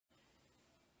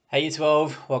Hey Year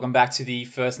 12, welcome back to the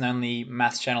first and only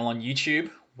maths channel on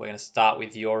YouTube. We're going to start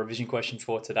with your revision question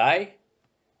for today.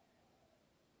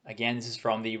 Again, this is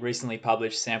from the recently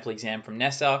published sample exam from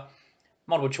NESA.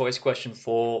 Multiple choice question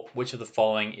 4, which of the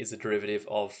following is the derivative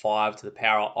of 5 to the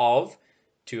power of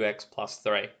 2x plus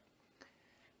 3?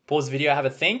 Pause the video, have a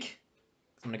think.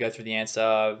 I'm going to go through the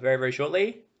answer very, very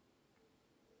shortly.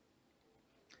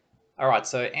 Alright,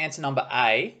 so answer number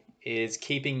A is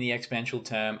keeping the exponential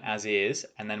term as is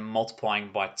and then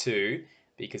multiplying by 2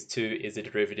 because 2 is the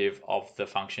derivative of the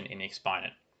function in the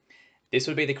exponent. This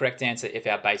would be the correct answer if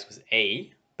our base was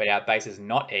e, but our base is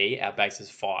not e, our base is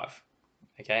 5.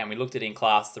 Okay, and we looked at in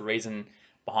class the reason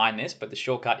behind this, but the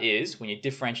shortcut is when you're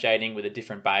differentiating with a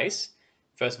different base,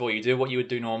 first of all you do what you would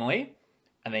do normally,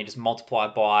 and then you just multiply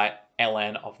by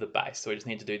ln of the base. So we just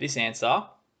need to do this answer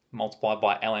multiplied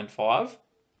by ln 5,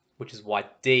 which is why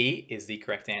D is the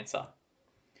correct answer.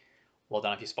 Well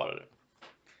done if you spotted it.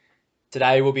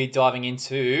 Today we'll be diving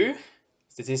into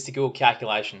statistical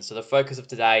calculations. So the focus of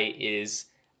today is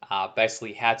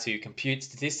basically how to compute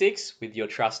statistics with your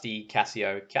trusty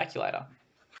Casio calculator.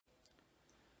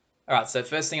 All right, so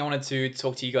first thing I wanted to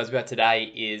talk to you guys about today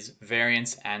is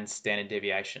variance and standard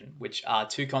deviation, which are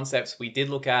two concepts we did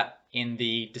look at in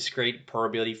the discrete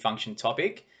probability function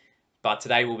topic, but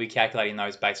today we'll be calculating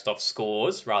those based off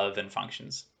scores rather than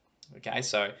functions. Okay,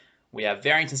 so we have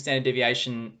variance and standard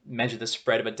deviation measure the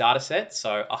spread of a data set.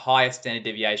 So a higher standard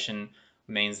deviation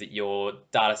means that your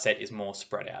data set is more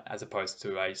spread out as opposed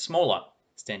to a smaller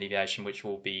standard deviation, which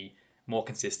will be more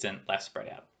consistent, less spread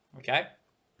out. Okay.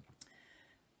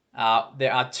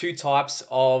 There are two types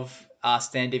of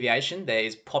standard deviation. There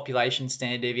is population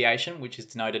standard deviation, which is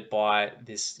denoted by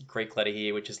this Greek letter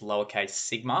here, which is lowercase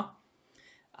sigma.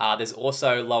 There's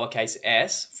also lowercase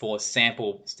s for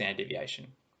sample standard deviation.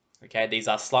 Okay, these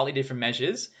are slightly different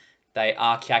measures. They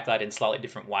are calculated in slightly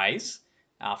different ways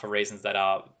for reasons that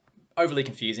are overly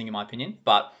confusing in my opinion.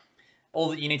 But all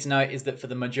that you need to know is that for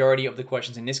the majority of the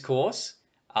questions in this course,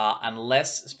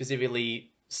 unless specifically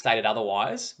stated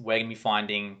otherwise, we're going to be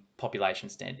finding population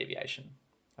standard deviation.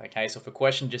 Okay, so if a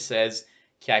question just says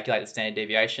calculate the standard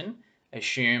deviation,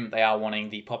 assume they are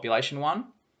wanting the population one.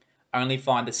 Only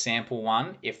find the sample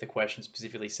one if the question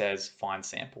specifically says find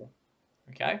sample.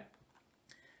 Okay.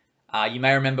 You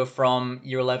may remember from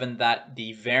year 11 that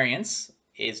the variance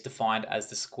is defined as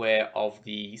the square of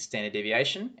the standard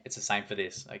deviation. It's the same for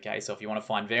this. Okay, so if you want to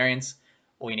find variance,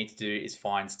 all you need to do is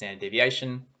find standard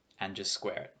deviation and just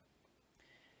square it.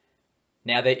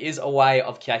 Now there is a way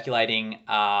of calculating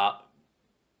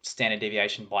standard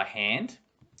deviation by hand.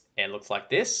 It looks like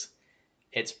this.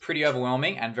 It's pretty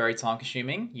overwhelming and very time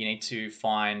consuming. You need to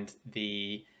find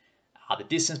the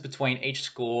distance between each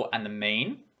score and the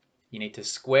mean. You need to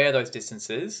square those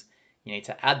distances. You need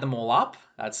to add them all up.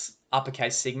 That's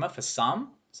uppercase sigma for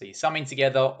sum. So you're summing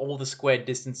together all the squared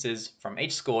distances from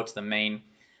each score to the mean,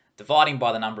 dividing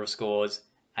by the number of scores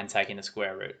and taking the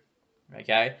square root.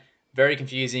 Okay, very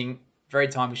confusing, very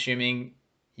time consuming.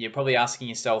 You're probably asking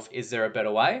yourself, is there a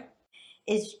better way?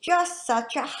 It's just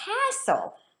such a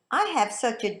hassle. I have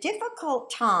such a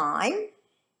difficult time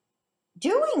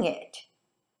doing it.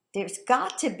 There's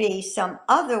got to be some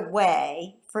other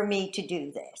way for me to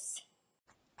do this.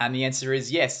 And the answer is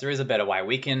yes, there is a better way.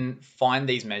 We can find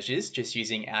these measures just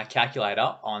using our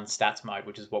calculator on stats mode,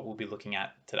 which is what we'll be looking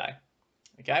at today.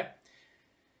 Okay.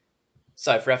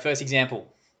 So for our first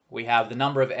example, we have the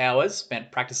number of hours spent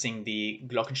practicing the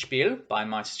Glockenspiel by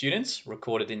my students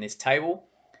recorded in this table.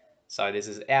 So this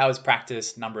is hours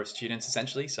practiced, number of students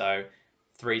essentially. So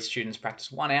 3 students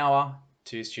practice 1 hour,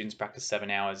 2 students practice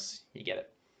 7 hours, you get it.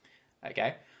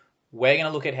 Okay, we're going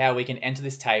to look at how we can enter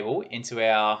this table into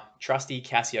our trusty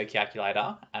Casio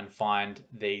calculator and find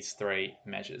these 3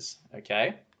 measures.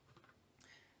 Okay,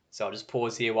 so I'll just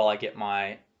pause here while I get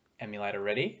my emulator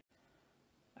ready.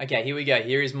 Okay, here we go.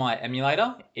 Here is my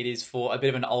emulator. It is for a bit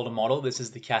of an older model. This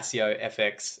is the Casio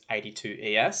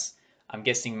FX82ES. I'm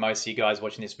guessing most of you guys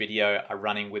watching this video are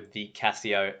running with the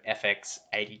Casio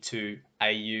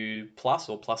FX82AU Plus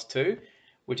or Plus 2,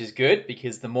 which is good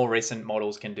because the more recent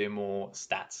models can do more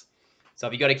stats. So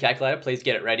if you've got a calculator, please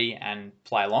get it ready and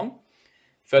play along.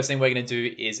 First thing we're going to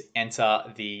do is enter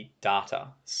the data.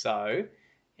 So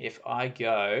if I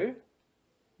go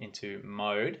into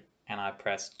mode and I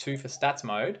press 2 for stats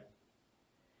mode,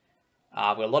 we've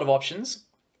got a lot of options.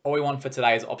 All we want for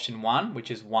today is option 1, which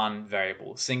is one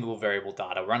variable, single variable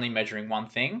data. We're only measuring one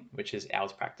thing, which is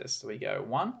hours practice. So we go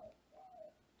 1.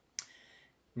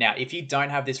 Now, if you don't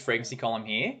have this frequency column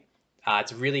here,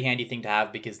 it's a really handy thing to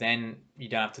have because then you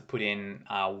don't have to put in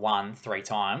 1 3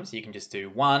 times. You can just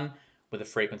do 1 with a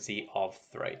frequency of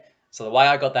 3. So the way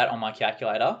I got that on my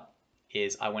calculator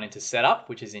is I went into setup,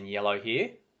 which is in yellow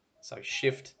here. So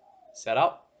shift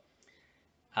setup.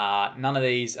 None of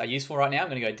these are useful right now. I'm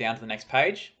going to go down to the next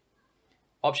page.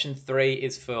 Option 3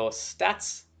 is for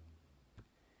stats.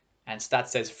 And stats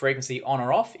says frequency on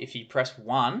or off. If you press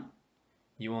 1,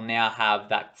 you will now have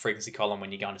that frequency column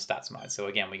when you go into stats mode. So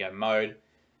again, we go mode,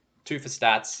 2 for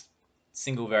stats,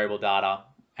 single variable data,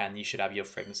 and you should have your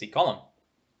frequency column.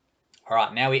 All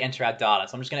right, now we enter our data.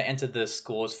 So I'm just going to enter the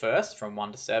scores first from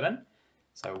 1 to 7.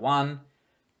 So 1,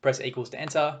 press equals to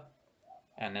enter,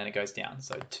 and then it goes down.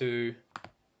 So 2,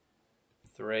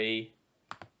 3,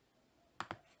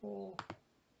 4.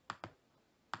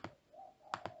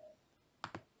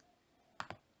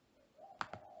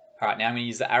 All right, now I'm going to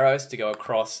use the arrows to go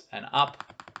across and up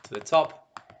to the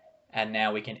top. And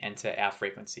now we can enter our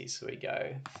frequencies. So we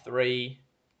go 3,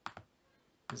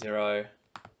 0,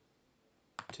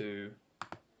 2,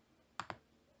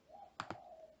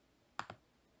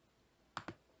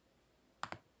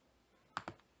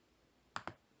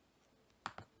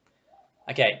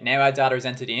 okay, now our data is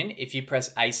entered in. If you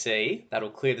press AC, that'll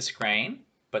clear the screen,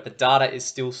 but the data is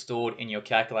still stored in your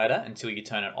calculator until you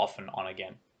turn it off and on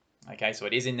again. Okay, so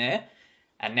it is in there.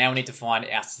 And now we need to find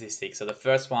our statistics. So the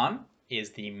first one is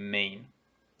the mean.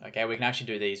 Okay, we can actually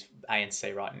do these A and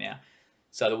C right now.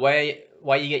 So the way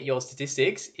you get your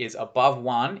statistics is above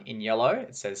 1 in yellow,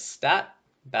 it says stat.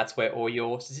 That's where all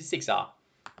your statistics are.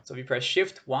 So if you press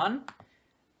shift 1,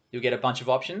 you'll get a bunch of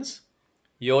options.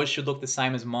 Yours should look the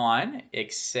same as mine,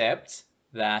 except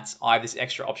that I have this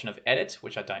extra option of edit,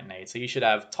 which I don't need. So you should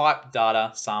have type,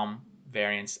 data, sum,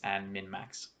 variance, and min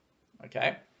max.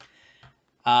 Okay.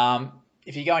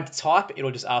 If you go into type,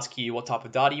 it'll just ask you what type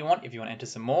of data you want if you want to enter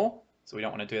some more. So we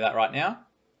don't want to do that right now.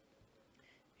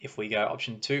 If we go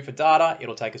option 2 for data,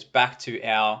 it'll take us back to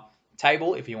our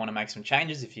table if you want to make some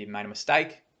changes, if you've made a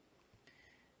mistake.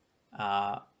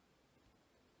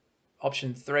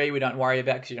 Option 3 we don't worry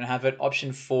about because you're going to have it.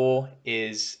 Option 4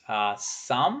 is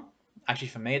sum. Actually,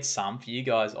 for me it's sum. For you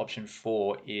guys, option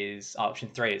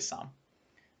 3 is sum.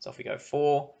 So if we go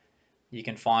 4, you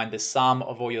can find the sum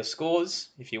of all your scores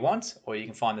if you want, or you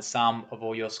can find the sum of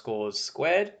all your scores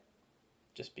squared,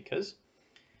 just because.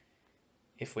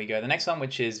 If we go to the next one,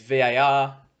 which is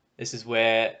VAR, this is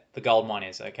where the gold mine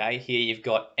is, okay? Here you've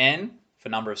got N for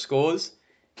number of scores,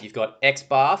 you've got X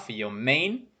bar for your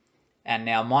mean, and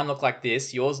now mine look like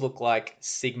this, yours look like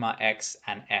sigma X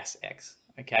and SX,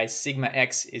 okay? Sigma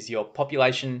X is your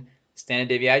population standard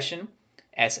deviation,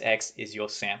 SX is your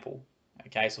sample,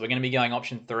 okay? So we're going to be going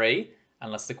option 3,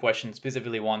 unless the question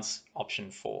specifically wants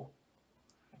option 4,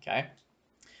 okay?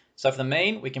 So for the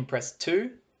mean, we can press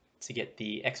 2 to get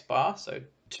the X bar, so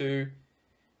 2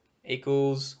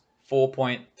 equals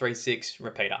 4.36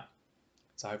 repeater.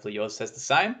 So hopefully yours says the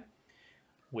same.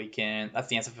 That's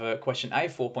the answer for question A,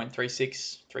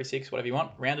 4.3636, whatever you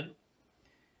want, rounded.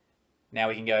 Now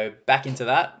we can go back into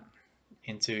that,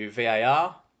 into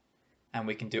VAR, and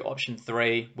we can do option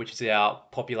 3, which is our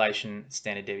population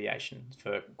standard deviation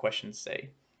for question C.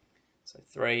 So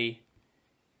 3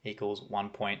 equals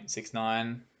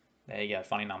 1.69. There you go,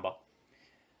 funny number.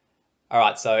 All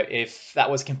right, so if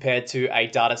that was compared to a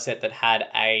data set that had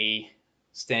a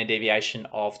standard deviation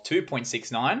of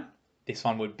 2.69, this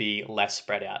one would be less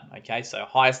spread out, okay? So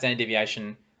higher standard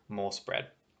deviation, more spread.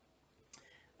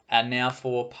 And now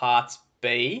for part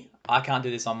B, I can't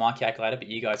do this on my calculator, but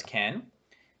you guys can.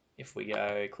 If we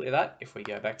go clear that, if we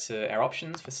go back to our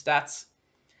options for stats,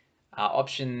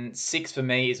 option 6 for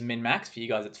me is min-max, for you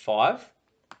guys it's 5.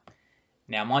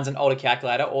 Now mine's an older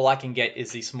calculator, all I can get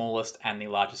is the smallest and the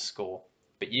largest score.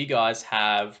 But you guys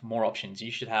have more options.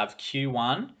 You should have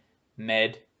Q1,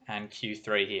 med, and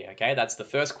Q3 here, okay? That's the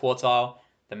first quartile,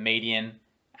 the median,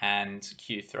 and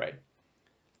Q3.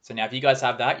 So now if you guys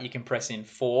have that, you can press in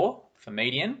 4 for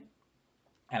median,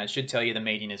 and it should tell you the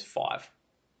median is 5,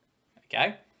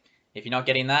 okay? If you're not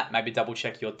getting that, maybe double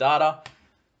check your data,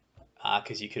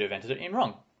 because you could have entered it in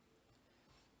wrong.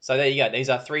 So there you go. These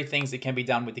are 3 things that can be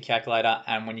done with the calculator,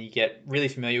 and when you get really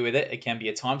familiar with it, it can be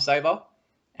a time saver,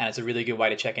 and it's a really good way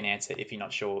to check an answer if you're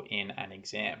not sure in an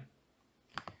exam.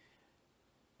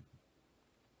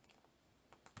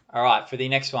 All right, for the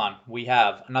next one, we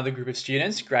have another group of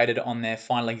students graded on their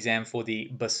final exam for the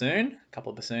bassoon, a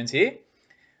couple of bassoons here.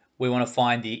 We want to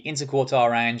find the interquartile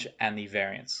range and the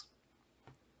variance.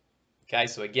 Okay,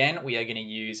 so again, we are going to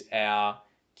use our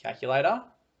calculator.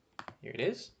 Here it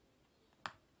is.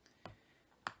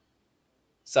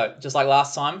 So just like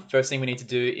last time, first thing we need to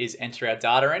do is enter our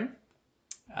data in.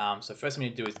 So first thing we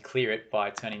need to do is clear it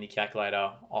by turning the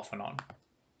calculator off and on.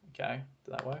 Okay,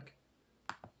 did that work?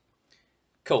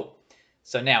 Cool.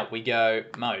 So now we go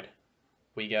mode.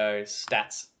 we go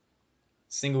stats,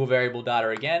 single variable data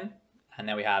again, and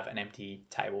then we have an empty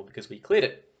table because we cleared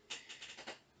it.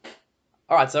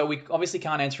 All right, so we obviously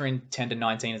can't enter in 10 to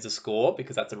 19 as a score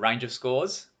because that's a range of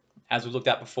scores. As we looked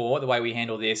at before, the way we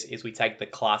handle this is we take the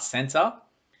class center.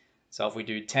 So if we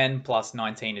do 10 plus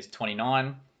 19 is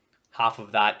 29, half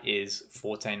of that is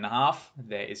 14.5.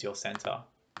 There is your center,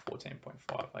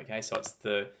 14.5. Okay, so it's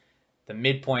the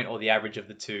midpoint or the average of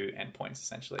the two endpoints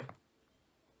essentially.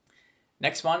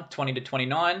 Next one, 20 to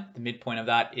 29, the midpoint of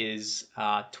that is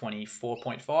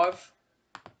 24.5.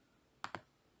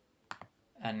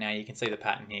 And now you can see the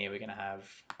pattern here. We're going to have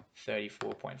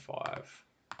 34.5,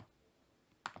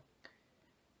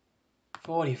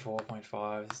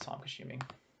 44.5. This is time consuming.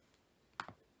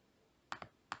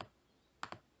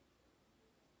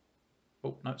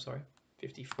 Oh, no, sorry,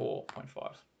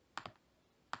 54.5.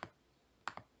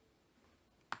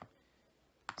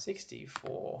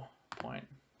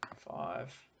 64.5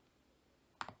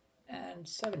 and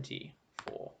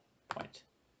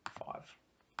 74.5.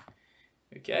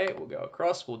 Okay, we'll go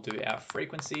across, we'll do our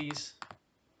frequencies.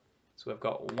 So we've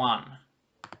got 1,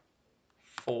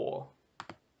 4.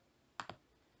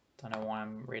 Don't know why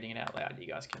I'm reading it out loud, you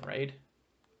guys can read.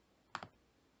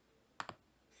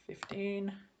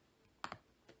 15,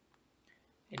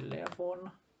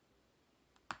 11,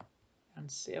 and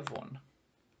 7.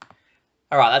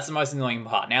 All right, that's the most annoying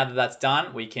part. Now that that's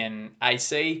done, we can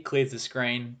AC, clears the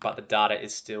screen, but the data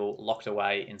is still locked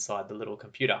away inside the little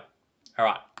computer. All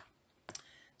right,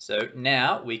 so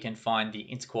now we can find the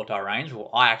interquartile range. Well,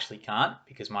 I actually can't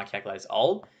because my calculator is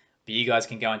old, but you guys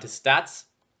can go into stats,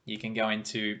 you can go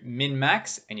into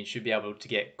min-max, and you should be able to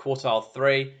get quartile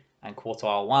 3 and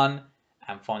quartile 1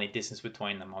 and find the distance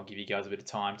between them. I'll give you guys a bit of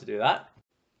time to do that.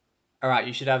 All right,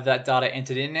 you should have that data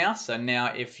entered in now. So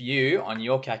now if you, on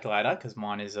your calculator, because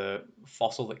mine is a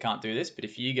fossil that can't do this, but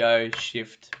if you go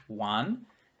shift 1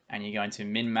 and you go into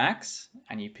min-max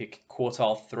and you pick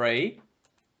quartile 3,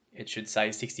 it should say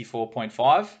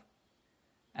 64.5.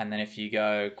 And then if you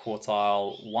go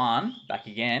quartile 1, back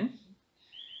again,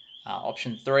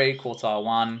 option 3, quartile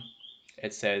 1,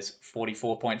 it says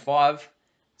 44.5.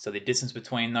 So the distance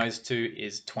between those two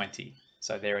is 20.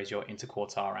 So there is your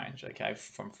interquartile range, okay,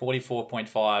 from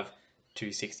 44.5 to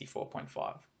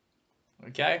 64.5.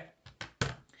 Okay.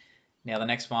 Now the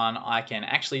next one I can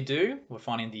actually do, we're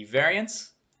finding the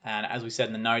variance. And as we said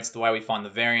in the notes, the way we find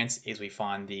the variance is we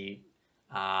find the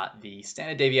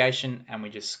standard deviation and we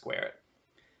just square it.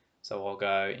 So I'll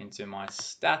go into my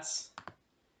stats.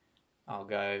 I'll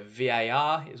go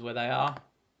VAR is where they are.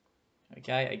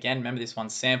 Okay, again, remember this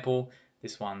one's sample,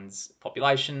 this one's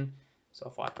population. So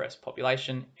if I press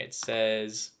population, it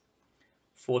says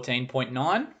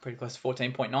 14.9, pretty close to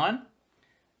 14.9.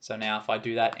 So now if I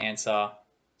do that answer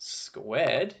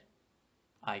squared,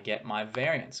 I get my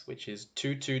variance, which is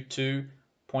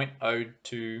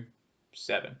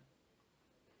 222.027.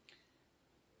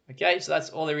 Okay, so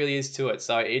that's all there really is to it.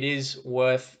 So it is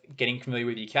worth getting familiar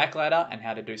with your calculator and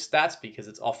how to do stats because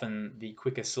it's often the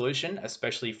quickest solution,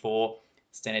 especially for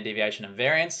standard deviation and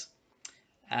variance.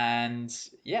 And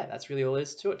yeah, that's really all there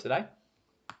is to it today.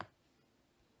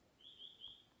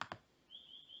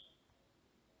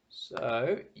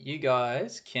 So you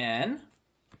guys can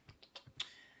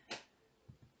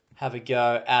have a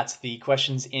go at the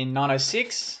questions in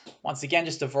 906. Once again,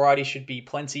 just a variety should be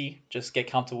plenty. Just get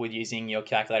comfortable with using your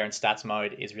calculator in stats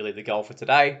mode is really the goal for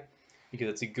today because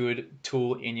it's a good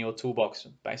tool in your toolbox,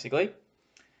 basically.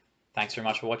 Thanks very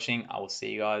much for watching. I will see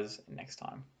you guys next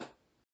time.